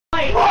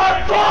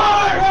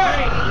Workforce!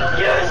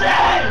 Use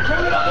it!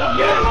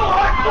 Use the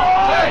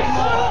workforce!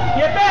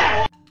 Get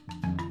back!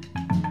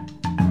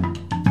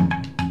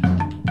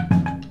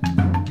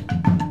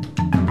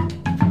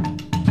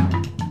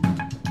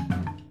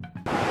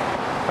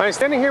 I'm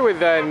standing here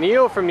with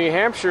Neil from New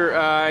Hampshire,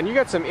 and you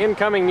got some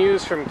incoming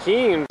news from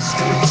Keene.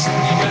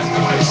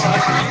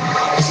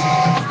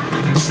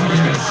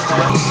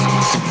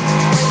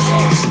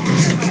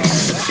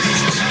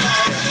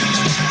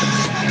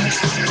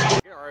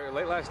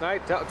 Late last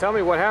night, tell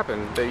me what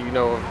happened that you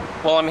know.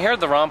 Well, I'm here at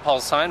the Ron Paul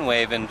sine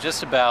wave, and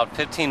just about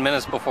 15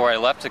 minutes before I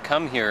left to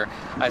come here,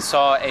 I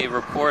saw a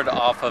report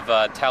off of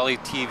Talley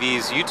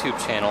TV's YouTube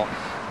channel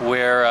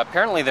where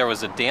apparently there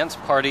was a dance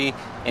party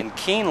in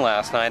Keene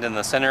last night in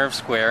the center of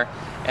Square.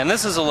 And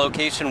this is a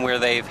location where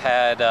they've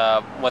had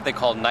what they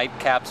call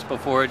nightcaps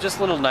before, just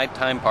little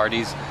nighttime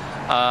parties.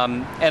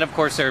 And of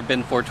course there have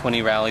been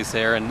 420 rallies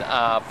there, and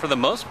for the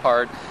most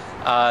part,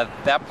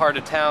 that part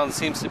of town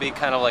seems to be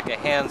kind of like a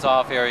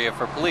hands-off area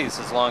for police.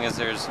 As long as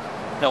there's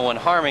no one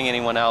harming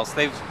anyone else,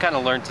 they've kind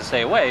of learned to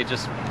stay away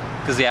just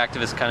because the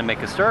activists kind of make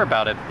a stir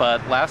about it.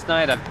 But last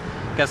night I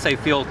guess they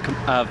felt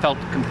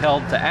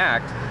compelled to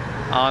act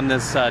on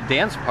this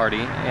dance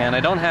party, and I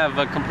don't have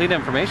complete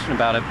information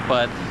about it,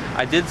 but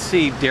I did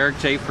see Derrick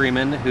J.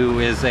 Freeman, who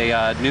is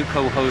a new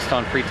co-host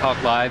on Free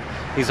Talk Live.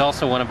 He's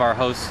also one of our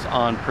hosts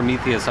on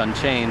Prometheus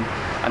Unchained,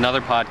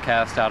 another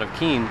podcast out of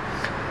Keene.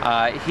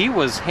 He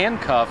was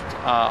handcuffed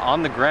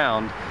on the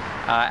ground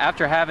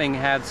after having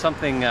had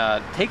something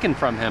taken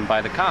from him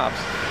by the cops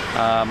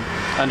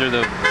under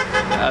the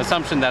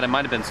assumption that it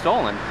might have been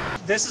stolen.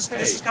 This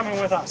is coming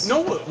with us.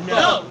 No. Yes.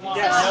 No,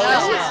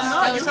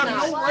 it's not. You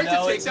have no right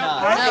to take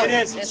that. It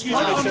is. Excuse me,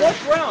 On sir. what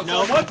grounds?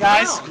 No, On what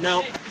guys, grounds?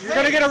 no. You're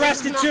gonna get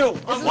arrested too.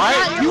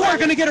 Why? You are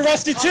gonna get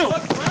arrested too.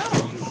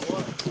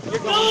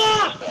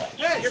 Stop!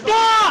 Hey,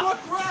 Stop! what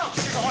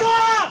grounds?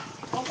 Stop!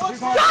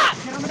 Stop!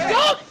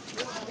 Stop!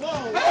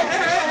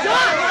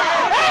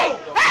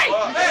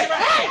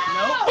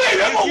 Leave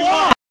him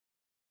alone!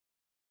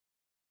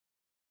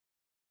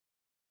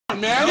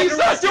 Man, he's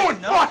not doing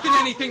fucking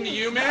anything to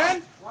you,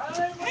 man.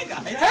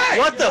 Hey,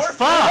 What the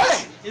fuck?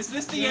 Hey. Is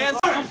this the answer?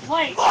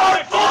 Complaint.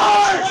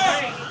 Workforce!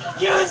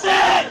 Use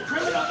it!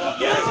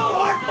 Use the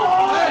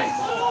workforce!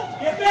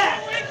 Get back!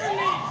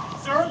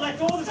 Sir, let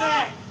go of the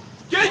bag.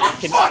 Get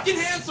your fucking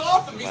hands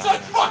off him! He's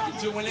not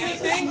fucking doing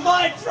anything!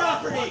 My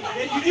property.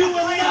 You do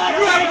what You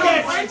have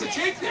no right to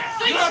take that!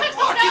 So You you have took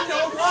fucking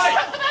no the right!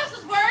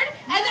 mouse's word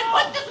and then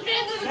put this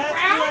man to the That's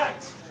ground?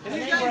 correct.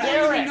 These guys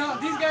don't even know.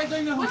 These guys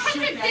don't know What who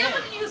kind of shit that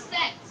example is. do you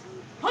set?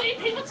 Putting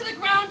people to the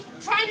ground,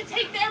 trying to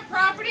take their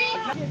property?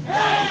 Look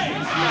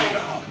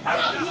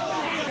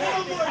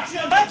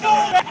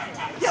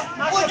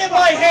at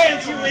my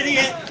hands, you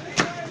idiot.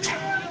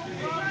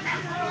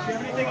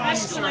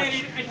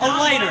 Escalated. A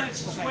lighter.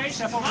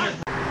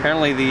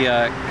 Apparently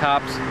the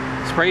cops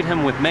sprayed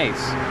him with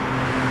mace.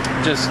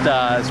 Just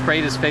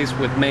sprayed his face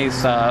with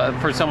mace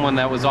for someone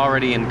that was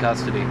already in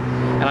custody.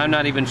 And I'm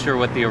not even sure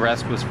what the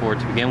arrest was for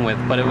to begin with,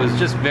 but it was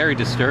just very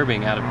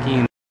disturbing out of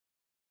Keene.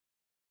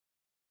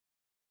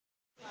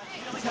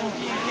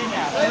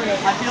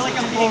 I feel like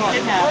I'm being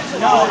kidnapped.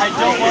 No, I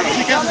don't want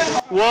to get...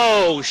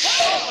 Whoa,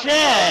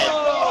 shit!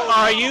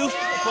 Are you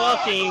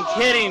fucking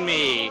kidding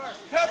me?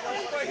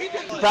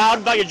 Proud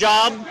about your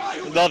job?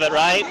 Love it,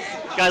 right?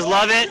 You guys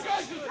love it?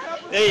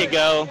 There you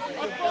go.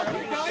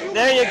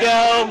 There you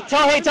go.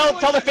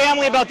 Tell the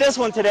family about this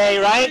one today,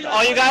 right?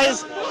 All you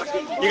guys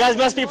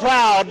must be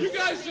proud.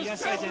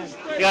 Yes, I did.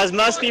 You guys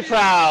must be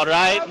proud,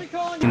 right?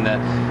 That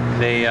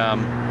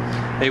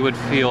they would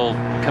feel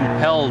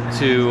compelled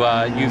to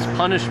use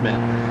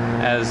punishment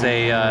as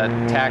a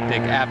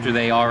tactic after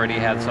they already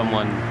had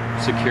someone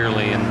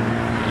securely and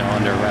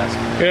under arrest.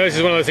 You know, this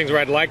is one of those things where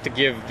I'd like to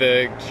give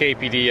the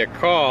KPD a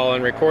call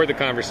and record the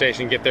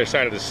conversation, get their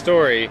side of the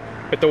story,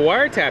 but the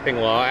wiretapping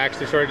law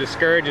actually sort of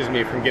discourages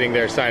me from getting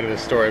their side of the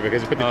story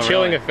because it put the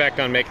chilling effect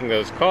on making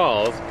those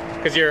calls.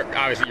 Because you're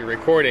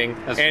recording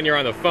and you're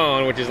on the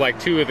phone, which is like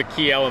two of the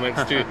key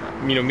elements to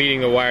meeting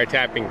the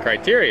wiretapping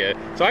criteria.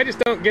 So I just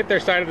don't get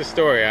their side of the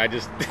story. I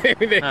just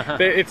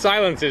it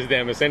silences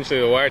them essentially.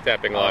 The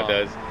wiretapping law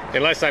does,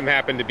 unless I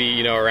happen to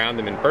be around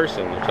them in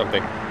person or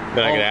something.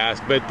 Then I could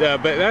ask. But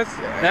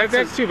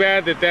that's too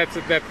bad that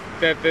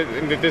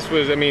this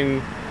was. I mean,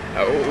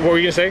 what were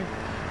you gonna say?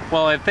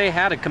 Well, if they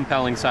had a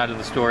compelling side of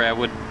the story, I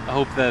would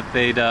hope that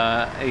they'd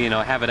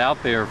have it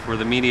out there for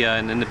the media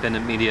and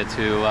independent media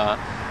to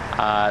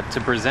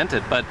present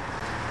it, but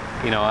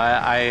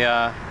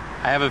I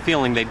have a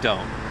feeling they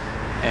don't,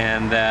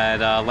 and that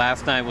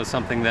last night was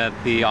something that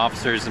the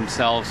officers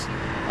themselves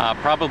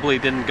probably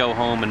didn't go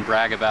home and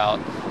brag about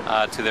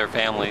to their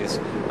families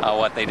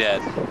what they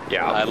did.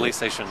 Yeah. At least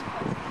they shouldn't.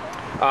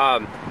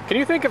 Can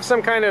you think of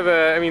some kind of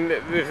I mean,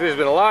 there's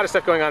been a lot of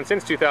stuff going on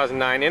since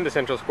 2009 in the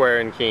Central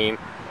Square in Keene.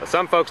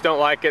 Some folks don't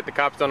like it, the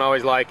cops don't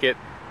always like it.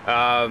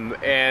 Can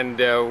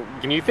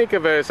you think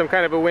of some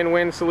kind of a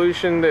win-win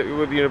solution that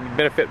would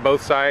benefit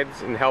both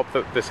sides and help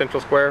the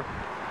Central Square?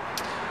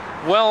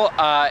 Well,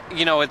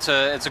 you know, it's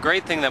a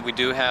great thing that we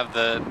do have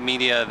the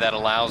media that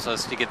allows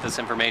us to get this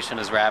information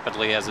as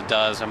rapidly as it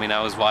does. I mean,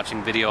 I was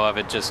watching video of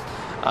it just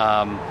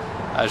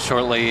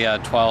shortly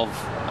 12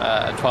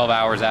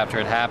 hours after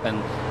it happened.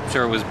 I'm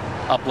sure it was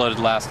uploaded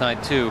last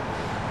night too.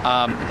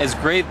 It's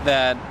great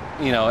that,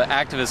 you know,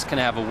 activists can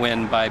have a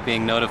win by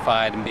being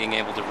notified and being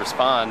able to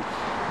respond.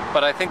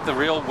 But I think the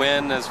real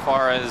win as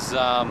far as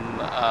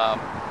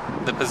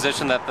the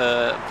position that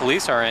the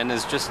police are in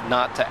is just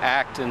not to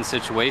act in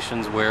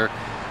situations where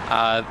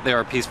there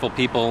are peaceful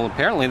people,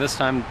 apparently this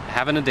time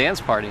having a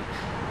dance party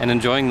and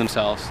enjoying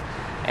themselves.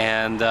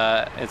 And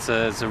it's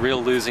a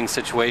real losing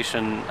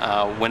situation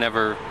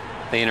whenever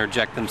they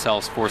interject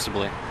themselves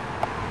forcibly.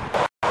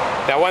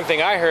 Now, one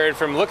thing I heard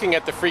from looking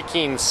at the Free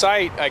Keene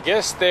site, I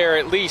guess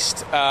there's at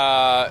least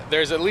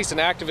an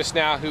activist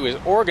now who is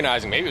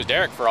organizing, maybe it was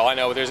Derrick for all I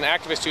know, but there's an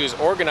activist who is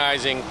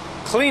organizing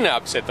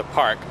cleanups at the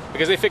park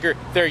because they figure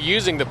they're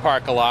using the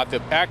park a lot, the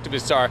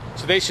activists are,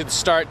 so they should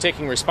start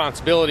taking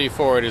responsibility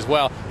for it as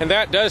well. And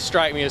that does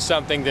strike me as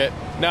something that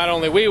not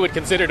only we would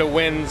consider a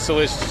win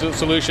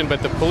solution,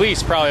 but the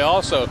police probably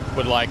also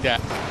would like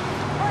that.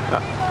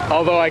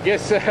 Although I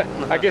guess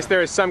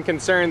there is some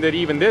concern that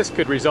even this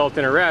could result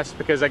in arrest,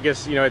 because I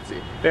guess, you know,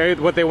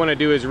 what they want to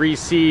do is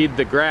reseed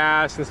the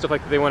grass and stuff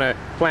like that. They want to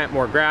plant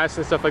more grass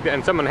and stuff like that.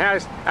 And someone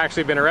has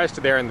actually been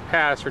arrested there in the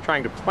past for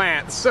trying to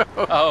plant. So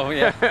oh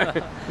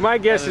yeah, my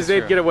guess is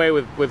they'd get away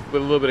with a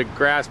little bit of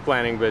grass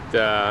planting. But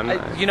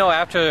you know,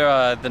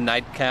 after the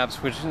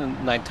nightcaps, which are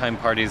nighttime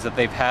parties that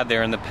they've had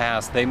there in the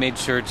past, they made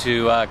sure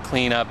to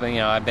clean up. You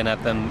know, I've been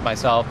at them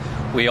myself.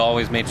 We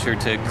always made sure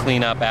to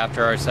clean up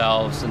after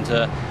ourselves and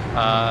to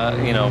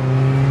you know,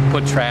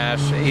 put trash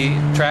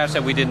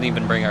that we didn't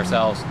even bring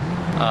ourselves.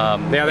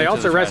 Yeah, they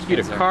also rescued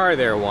a car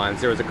there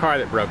once. There was a car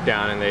that broke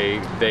down, and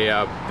they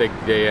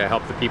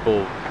helped the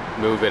people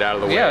move it out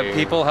of the way. Yeah,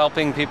 people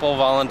helping people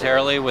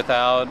voluntarily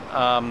without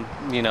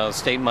you know,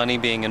 state money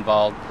being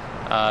involved.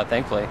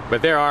 Thankfully.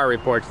 But there are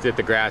reports that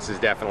the grass is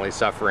definitely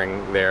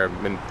suffering there,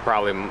 and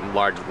probably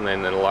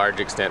in a large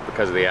extent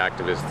because of the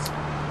activists.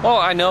 Well,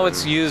 I know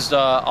it's used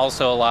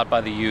also a lot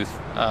by the youth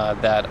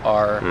that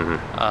are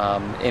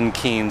in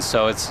Keene,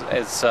 so it's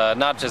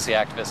not just the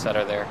activists that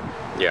are there.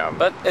 Yeah.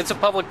 But it's a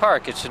public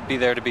park. It should be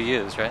there to be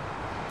used, right?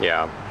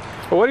 Yeah.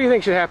 Well, what do you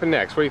think should happen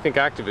next? What do you think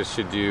activists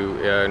should do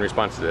in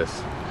response to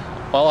this?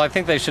 Well, I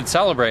think they should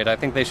celebrate. I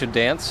think they should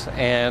dance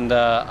and,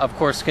 of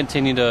course,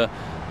 continue to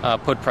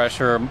put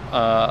pressure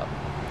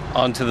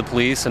onto the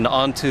police and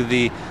onto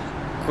the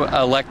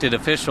elected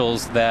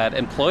officials that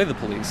employ the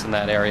police in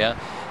that area,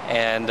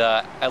 and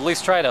at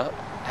least try to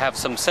have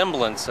some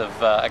semblance of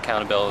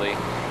accountability.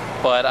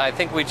 But I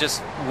think we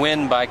just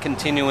win by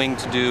continuing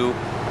to do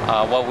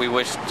what we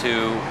wish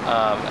to,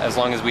 as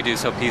long as we do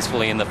so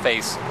peacefully in the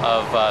face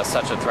of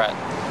such a threat.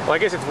 Well, I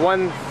guess it's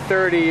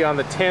 1:30 on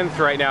the 10th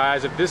right now.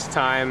 As of this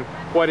time,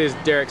 what is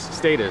Derrick's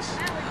status?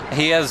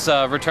 He has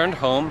returned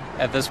home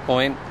at this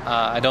point.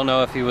 I don't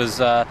know if he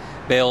was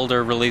bailed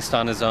or released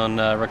on his own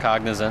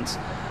recognizance,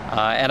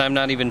 and I'm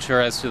not even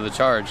sure as to the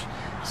charge.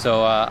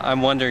 So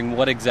I'm wondering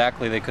what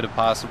exactly they could have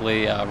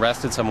possibly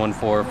arrested someone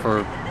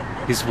for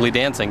peacefully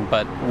dancing.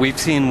 But we've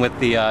seen with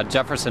the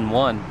Jefferson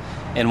 1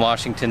 in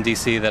Washington,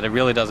 D.C. that it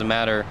really doesn't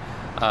matter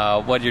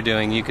what you're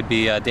doing. You could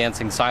be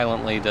dancing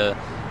silently to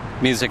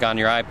music on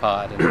your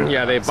iPod. And,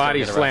 yeah, they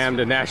body slammed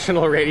a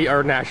national radio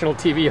or national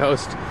TV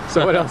host.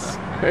 So what else?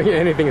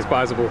 Anything is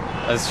possible.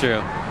 That's true.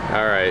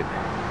 All right.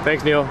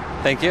 Thanks, Neil.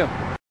 Thank you.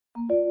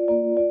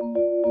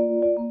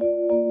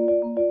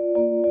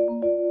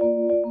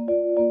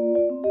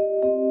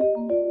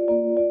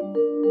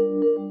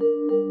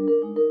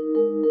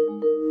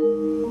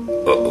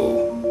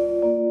 Uh-oh.